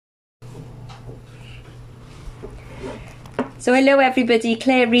So hello everybody,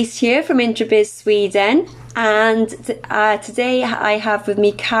 Claire Reese here from Intrabiz Sweden, and today I have with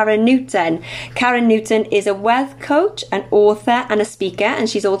me Karen Newton. Karen Newton is a wealth coach, an author and a speaker, and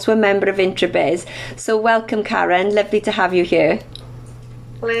she's also a member of Intrabiz. So welcome Karen, lovely to have you here.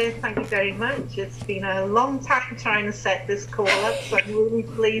 Claire, thank you very much. It's been a long time trying to set this call up, so I'm really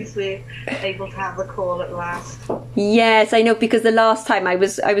pleased we're able to have the call at last. Yes, I know, because the last time I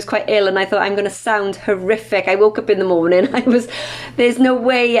was quite ill and I thought I'm going to sound horrific. I woke up in the morning, there's no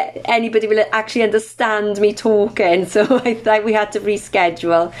way anybody will actually understand me talking, so I thought we had to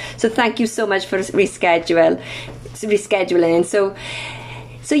reschedule. So thank you so much for rescheduling.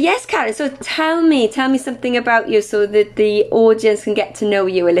 So yes, Karen, so tell me something about you so that the audience can get to know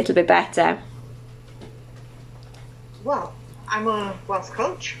you a little bit better. Well, I'm a wealth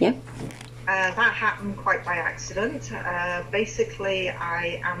coach. Yeah. That happened quite by accident. Basically,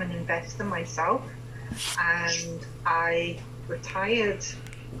 I am an investor myself, and I retired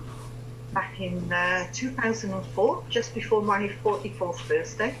back in 2004, just before my 44th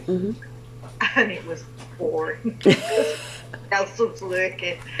birthday. Mm-hmm. And it was boring. Else was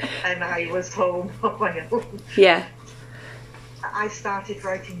working and I was home on my own. Yeah. I started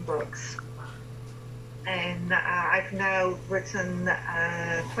writing books, and I've now written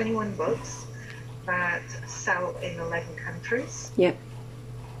 21 books that sell in 11 countries. Yeah.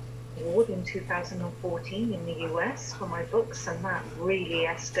 Award in 2014 in the US for my books, and that really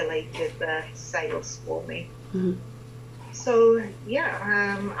escalated the sales for me. Mm-hmm. So yeah,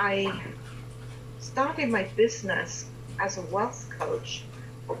 I started my business as a wealth coach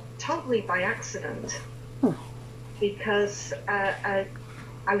totally by accident. Because I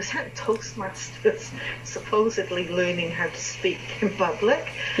was at Toastmasters supposedly learning how to speak in public.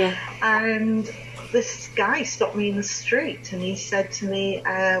 Yeah. And this guy stopped me in the street and he said to me,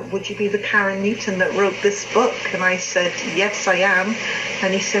 would you be the Karen Newton that wrote this book? And I said, yes, I am.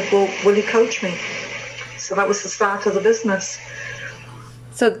 And he said, well, will you coach me? So that was the start of the business.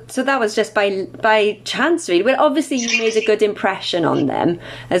 So that was just by chance, really. Well, obviously you made a good impression on them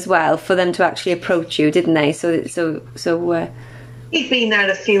as well for them to actually approach you, didn't they? So. He'd been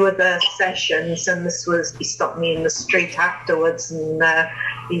at a few of the sessions, and he stopped me in the street afterwards, and are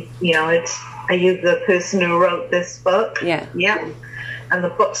you the person who wrote this book? Yeah. Yeah. And the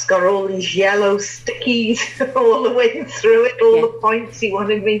book's got all these yellow stickies all the way through it, all the points he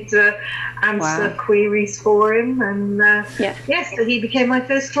wanted me to answer queries for him. And yes, so he became my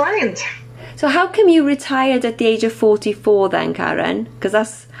first client. So how come you retired at the age of 44 then, Karen?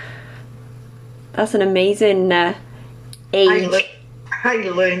 Because that's an amazing age. I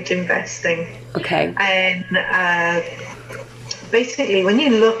learned investing. Okay. And basically, when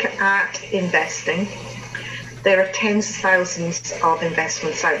you look at investing, there are tens of thousands of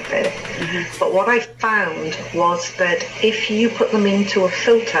investments out there. Mm-hmm. But what I found was that if you put them into a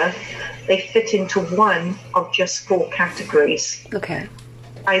filter, they fit into one of just 4 categories. Okay.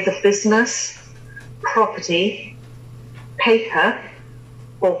 Either business, property, paper,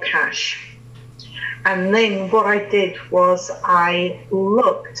 or cash. And then what I did was I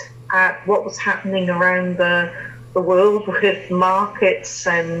looked at what was happening around the world with markets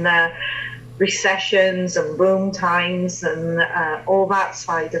and recessions and boom times and all that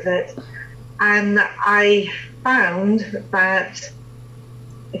side of it. And I found that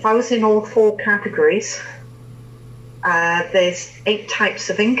if I was in all 4 categories, there's 8 types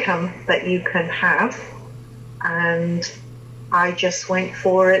of income that you can have. And I just went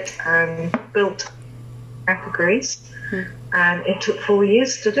for it and built categories. And it took 4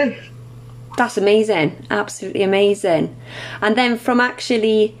 years to do. That's amazing, absolutely amazing. And then from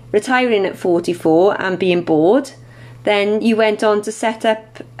actually retiring at 44 and being bored, then you went on to set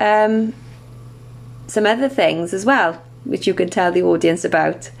up some other things as well, which you can tell the audience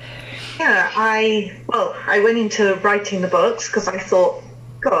about. Yeah, I went into writing the books because I thought,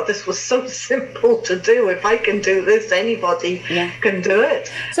 God, this was so simple to do. If I can do this, anybody can do it.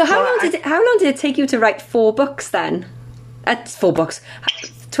 So how long did it take you to write 4 books then? 4 books.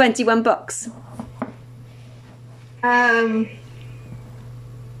 21 books.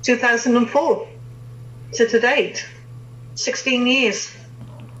 2004 to date, 16 years.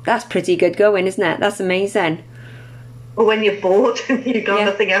 That's pretty good going, isn't it? That's amazing. Well, when you're bored and you've got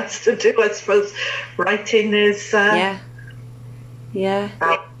nothing else to do, I suppose writing is... write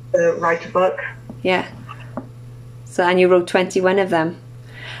a book. Yeah. So, and you wrote 21 of them.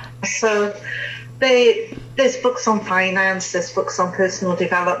 So there's books on finance, there's books on personal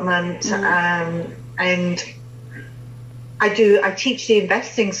development, and I teach the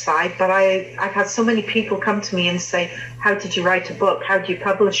investing side, but I've had so many people come to me and say, how did you write a book? How do you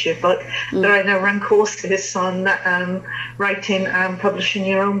publish your book? But I now run courses on writing and publishing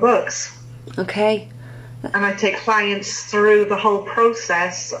your own books. Okay. And I take clients through the whole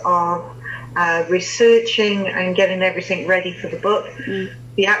process of researching and getting everything ready for the book,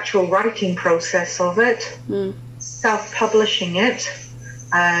 the actual writing process of it, self-publishing it,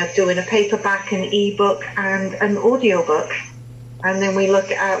 doing a paperback, an ebook, and an audiobook. And then we look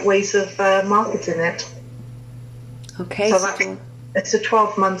at ways of marketing it. Okay. So it's a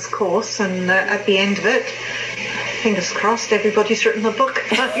 12-month course, and at the end of it, fingers crossed, everybody's written a book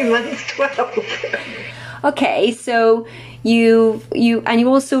by month 12. Okay, so you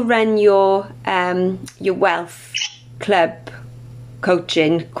also run your Wealth Club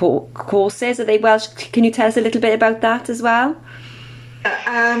coaching courses. Are they Welsh? Can you tell us a little bit about that as well?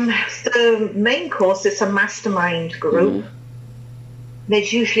 The main course is a mastermind group.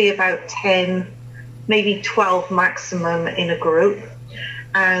 There's usually about 10, maybe 12 maximum in a group.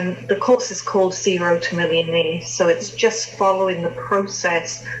 And the course is called Zero to Millionaire. So it's just following the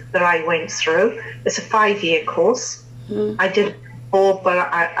process that I went through. It's a 5-year course. I did it before, but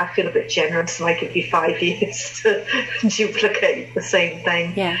I feel a bit generous and I give you 5 years to duplicate the same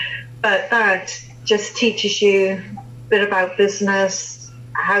thing. Yeah. But that just teaches you a bit about business,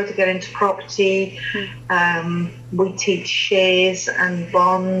 how to get into property. We teach shares and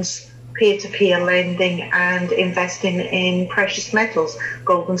bonds, peer-to-peer lending, and investing in precious metals,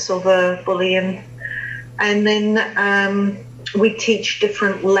 gold and silver, bullion. And then we teach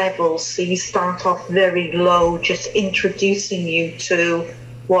different levels. So you start off very low, just introducing you to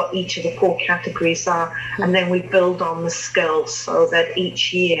what each of the 4 categories are. And then we build on the skills so that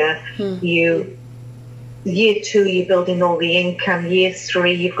each year Year 2, you're building all the income. Year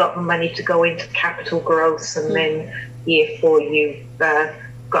 3, you've got the money to go into capital growth. And then year 4, you've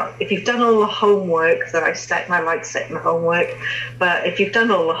if you've done all the homework that I like setting the homework, but if you've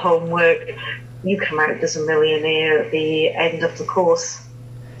done all the homework, you come out as a millionaire at the end of the course.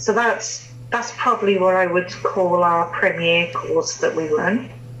 So that's probably what I would call our premier course that we run.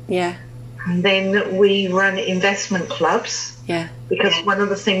 Yeah. And then we run investment clubs. Yeah. Because one of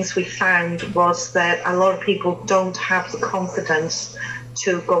the things we found was that a lot of people don't have the confidence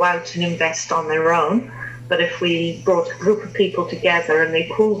to go out and invest on their own. But if we brought a group of people together and they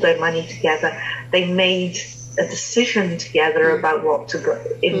pooled their money together, they made a decision together about what to go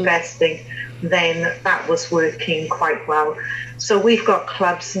investing, then that was working quite well. So we've got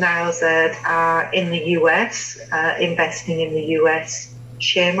clubs now that are in the US, investing in the US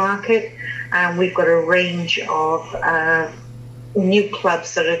share market, and we've got a range of new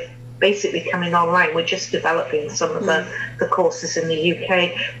clubs that are basically coming online. We're just developing some of the courses in the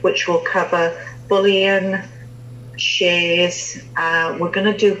UK, which will cover bullion, shares. We're going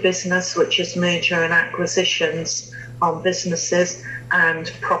to do business, which is merger and acquisitions on businesses,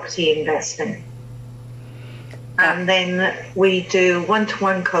 and property investing. And then we do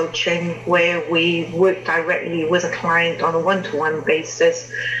one-to-one coaching where we work directly with a client on a one-to-one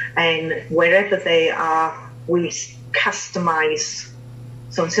basis, and wherever they are, we customize.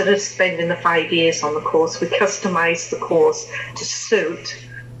 So instead of spending the 5 years on the course, we customize the course to suit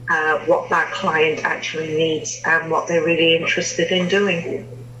what that client actually needs and what they're really interested in doing.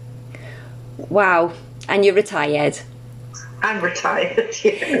 Wow. And you're retired? I'm retired,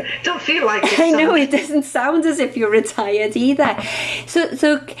 yeah. Don't feel like it. I know, it doesn't sound as if you're retired either.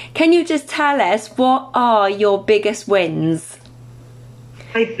 So can you just tell us, what are your biggest wins?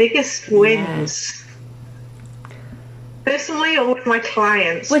 My biggest wins? Yeah. Personally, or with my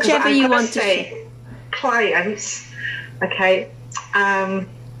clients? Whichever you want to say. Clients, okay.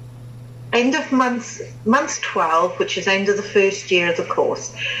 End of month 12, which is end of the first year of the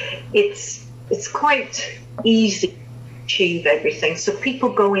course, it's quite easy to achieve everything. So people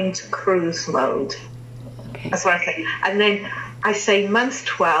go into cruise mode. Okay. That's what I say. And then I say month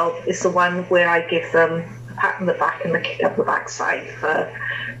 12 is the one where I give them a pat on the back and a kick up the backside for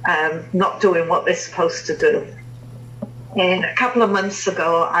not doing what they're supposed to do. And a couple of months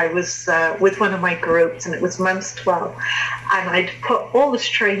ago, I was with one of my groups, and it was month 12, and I'd put all this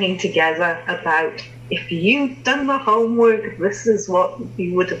training together about, if you'd done the homework, this is what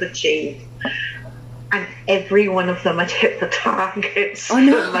you would have achieved. And every one of them had hit the targets for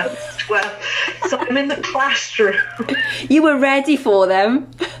month 12. So I'm in the classroom. You were ready for them.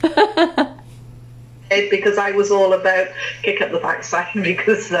 Because I was all about kick up the backside,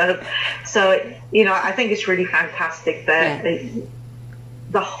 because so you know, I think it's really fantastic that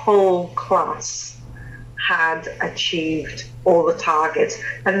the whole class had achieved all the targets,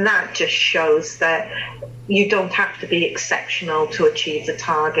 and that just shows that you don't have to be exceptional to achieve the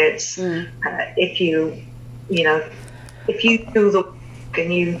targets. If you know, if you do the work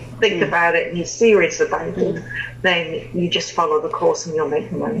and you think about it and you're serious about it, then you just follow the course and you'll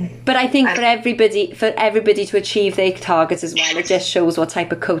make money. But I think for everybody to achieve their targets as well, it just shows what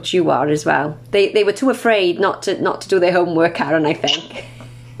type of coach you are as well. They were too afraid not to do their homework, Karen, I think.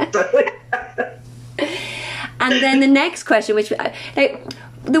 And then the next question, which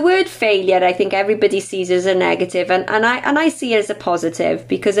the word failure, I think everybody sees as a negative, and I see it as a positive,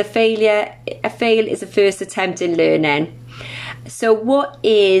 because a fail is a first attempt in learning. So what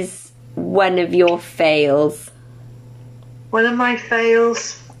is one of your fails? One of my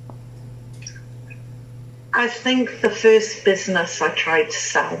fails, I think the first business I tried to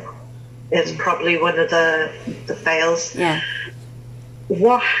sell is probably one of the fails. Yeah.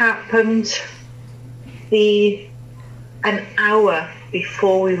 What happened an hour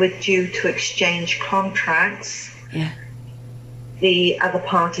before we were due to exchange contracts, the other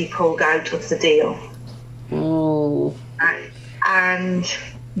party pulled out of the deal. Oh. And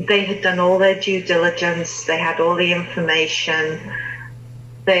they had done all their due diligence, they had all the information,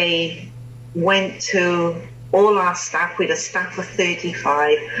 they went to all our staff, we had a staff of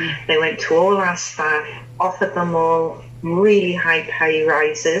 35, they went to all our staff, offered them all really high pay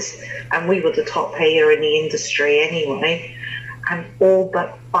rises, and we were the top payer in the industry anyway, and all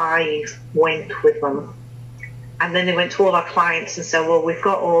but 5 went with them. And then they went to all our clients and said, well, we've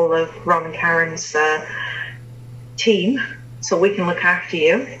got all of Ron and Karen's team, so we can look after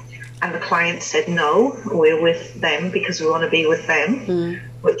you. And the client said, no, we're with them because we want to be with them,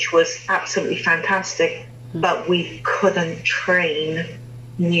 which was absolutely fantastic, but we couldn't train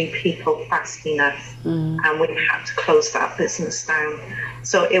new people fast enough, and we had to close that business down.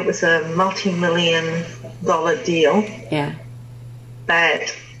 So it was a multi-million-dollar deal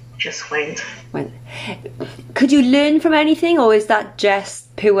that just went. Could you learn from anything, or is that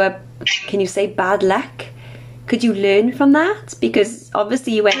just pure, can you say, bad luck? Could you learn from that? Because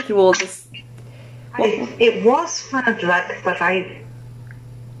obviously you went through all this. It was bad luck, but I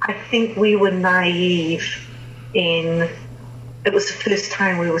think we were naive in. It was the first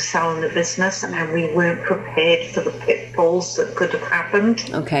time we were selling the business, and we weren't prepared for the pitfalls that could have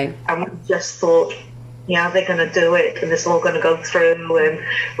happened. Okay. And we just thought, yeah, they're going to do it, and it's all going to go through, and we're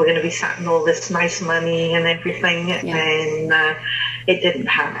going to be sat in all this nice money and everything, and it didn't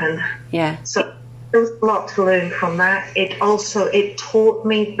happen. Yeah. So there was a lot to learn from that. It taught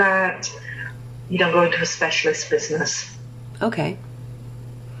me that you don't go into a specialist business. Okay.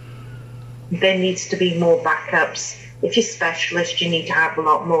 There needs to be more backups. If you're specialist, you need to have a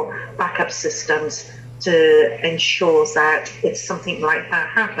lot more backup systems to ensure that if something like that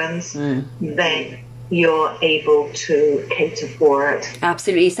happens, then you're able to cater for it.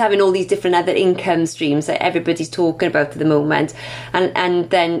 Absolutely. It's having all these different other income streams that everybody's talking about at the moment. And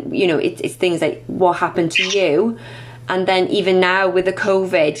then, you know, it's things like what happened to you. And then even now with the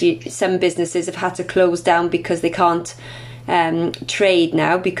COVID, some businesses have had to close down because they can't trade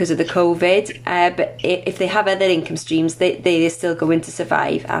now because of the COVID, but if they have other income streams, they're still going to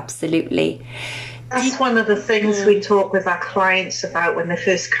survive. Absolutely. That's one of the things we talk with our clients about when they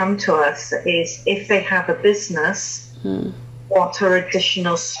first come to us, is if they have a business, what are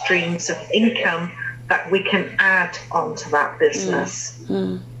additional streams of income that we can add onto that business?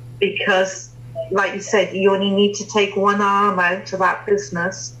 Because like you said, you only need to take one arm out of that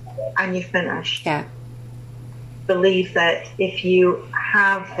business and you're finished. Yeah. Believe that if you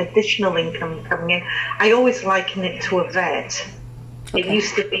have additional income coming in, I always liken it to a vet. Okay. It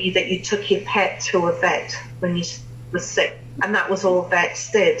used to be that you took your pet to a vet when you were sick, and that was all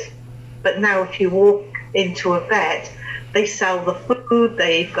vets did. But now if you walk into a vet, they sell the food,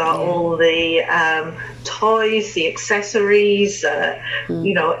 they've got all the toys, the accessories,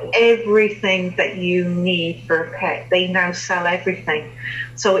 you know, everything that you need for a pet. They now sell everything.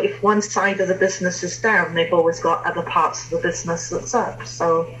 So if one side of the business is down, they've always got other parts of the business that's up.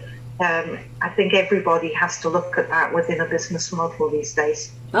 So I think everybody has to look at that within a business model these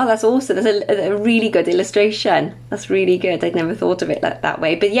days. Oh, that's awesome. That's a really good illustration. That's really good. I'd never thought of it that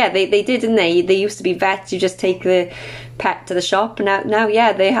way. But yeah, they did, didn't they? They used to be vets. You just take the pet to the shop. Now,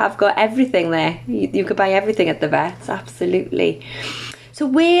 yeah, they have got everything there. You could buy everything at the vets. Absolutely. So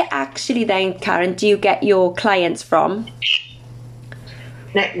where actually then, Karen, do you get your clients from?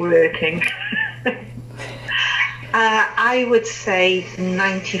 Networking. I would say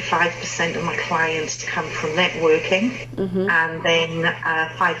 95% of my clients come from networking, and then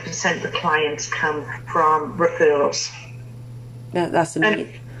 5% of the clients come from referrals. That's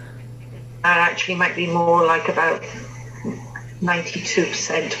amazing. That actually might be more like about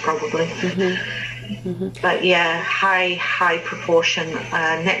 92% probably. But yeah, high proportion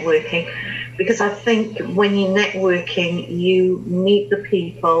networking. because I think when you're networking, you meet the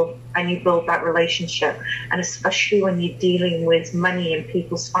people and you build that relationship. And especially when you're dealing with money and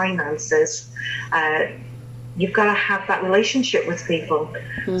people's finances, you've got to have that relationship with people.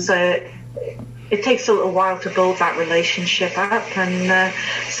 So it takes a little while to build that relationship up, and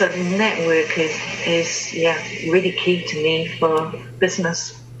so the network is really key to me for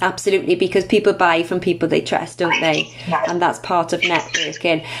business. Absolutely, because people buy from people they trust, don't they? Yeah. And that's part of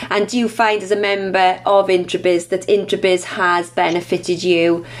networking. And do you find as a member of Intrabiz that Intrabiz has benefited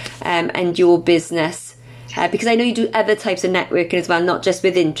you and your business? Because I know you do other types of networking as well, not just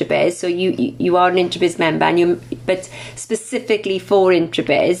with Intrabiz. So you are an Intrabiz member, but specifically for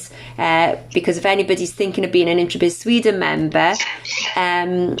Intrabiz, because if anybody's thinking of being an Intrabiz Sweden member,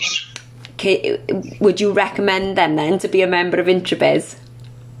 would you recommend them then to be a member of Intrabiz?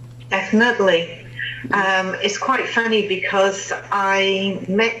 Definitely. It's quite funny because I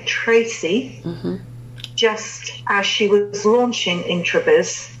met Tracy just as she was launching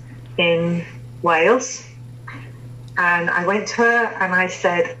Intrabiz in Wales. And I went to her and I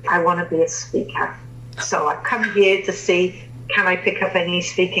said, I want to be a speaker. So I've come here to see, can I pick up any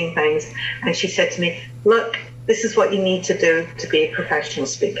speaking things? And she said to me, look, this is what you need to do to be a professional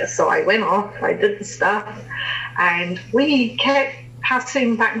speaker. So I went off, I did the stuff, and we kept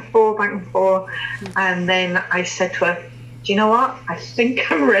passing back and forth. And then I said to her, do you know what? I think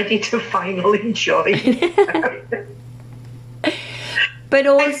I'm ready to finally join.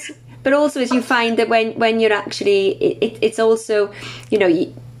 But also, as you find that when you're actually, it's also,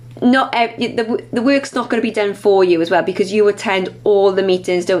 not the work's not going to be done for you as well, because you attend all the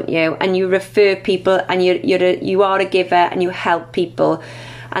meetings, don't you? And you refer people, and you are a giver, and you help people,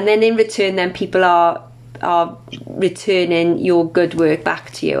 and then in return, then people are returning your good work back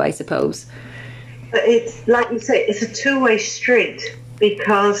to you, I suppose. But it's like you say, it's a two-way street,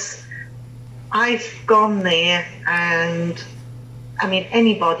 because I've gone there, and I mean,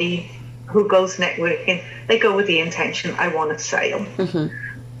 anybody who goes networking, they go with the intention, I want a sale.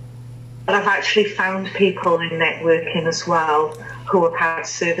 But I've actually found people in networking as well who have had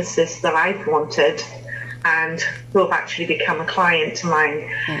services that I've wanted and who have actually become a client of mine.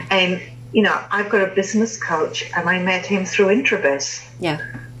 And, I've got a business coach, and I met him through Intrabiz. Yeah.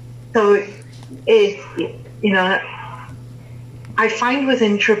 So, I find with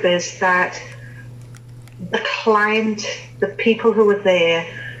Intrabiz that the client, the people who are there,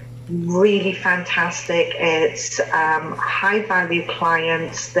 really fantastic. It's high value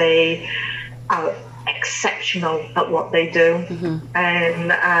clients. They are exceptional at what they do.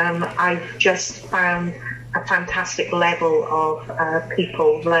 And I've just found a fantastic level of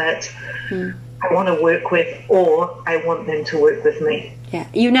people that I want to work with, or I want them to work with me. Yeah,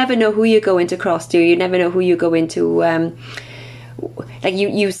 you never know who you're going to cross to. You never know who you're going to like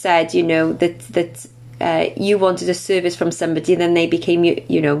you said, that you wanted a service from somebody, and then they became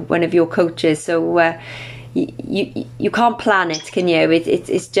one of your coaches. So you can't plan it, can you?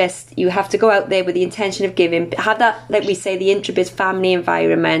 It's just, you have to go out there with the intention of giving. Have that, like we say, the Intrabiz family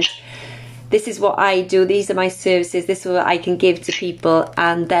environment. This is what I do. These are my services. This is what I can give to people,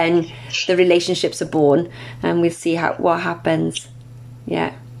 and then the relationships are born, and we'll see what happens.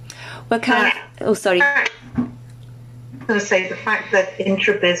 Yeah. Well, sorry. I'm going to say the fact that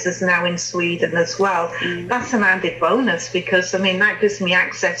Intrabiz is now in Sweden as well, that's an added bonus, because that gives me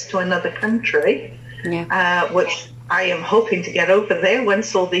access to another country, which I am hoping to get over there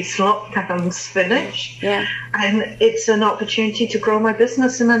once all these lockdowns finish. Yeah. And it's an opportunity to grow my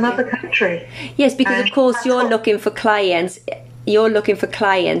business in another country. Yes, because of course you're looking for clients. You're looking for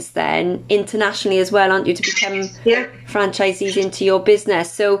clients then internationally as well, aren't you, to become franchisees into your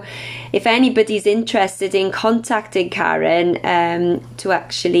business? So if anybody's interested in contacting Karen to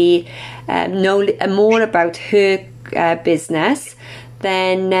actually know more about her business,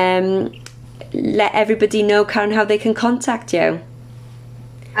 then let everybody know, Karen, how they can contact you.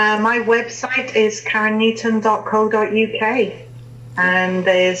 My website is karennewton.co.uk, and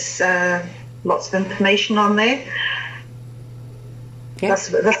there's lots of information on there. Yeah. That's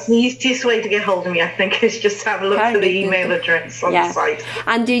the easiest way to get hold of me, I think, is just have a look for the email address on the site.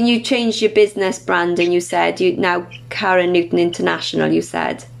 And then you changed your business brand, and you said you now Karen Newton International, you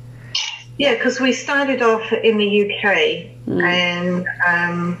said. Yeah, because we started off in the UK, and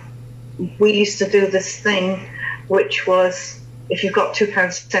we used to do this thing, which was, if you've got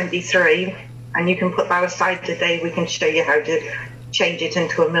 £2.73 and you can put that aside today, we can show you how to change it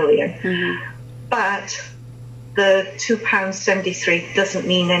into $1 million. But the £2.73 doesn't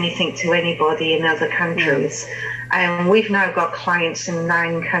mean anything to anybody in other countries. And we've now got clients in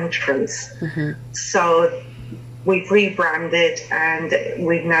 9 countries. So we've rebranded and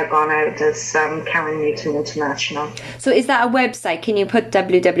we've now gone out as Karen Newton International. So is that a website? Can you put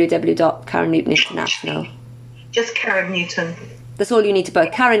www.karennewtoninternational? Just Karen Newton. That's all you need to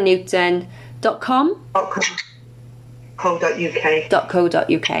put. KarenNewton.com?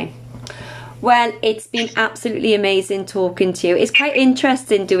 .co.uk. Well, it's been absolutely amazing talking to you. It's quite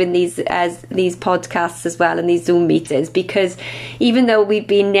interesting doing these podcasts as well and these Zoom meetings, because even though we've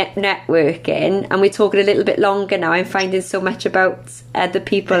been networking and we're talking a little bit longer now, I'm finding so much about the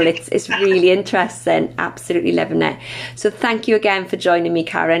people. It's really interesting. Absolutely loving it. So thank you again for joining me,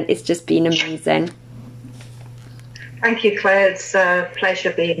 Karen. It's just been amazing. Thank you, Claire. It's a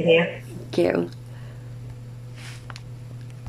pleasure being here. Thank you.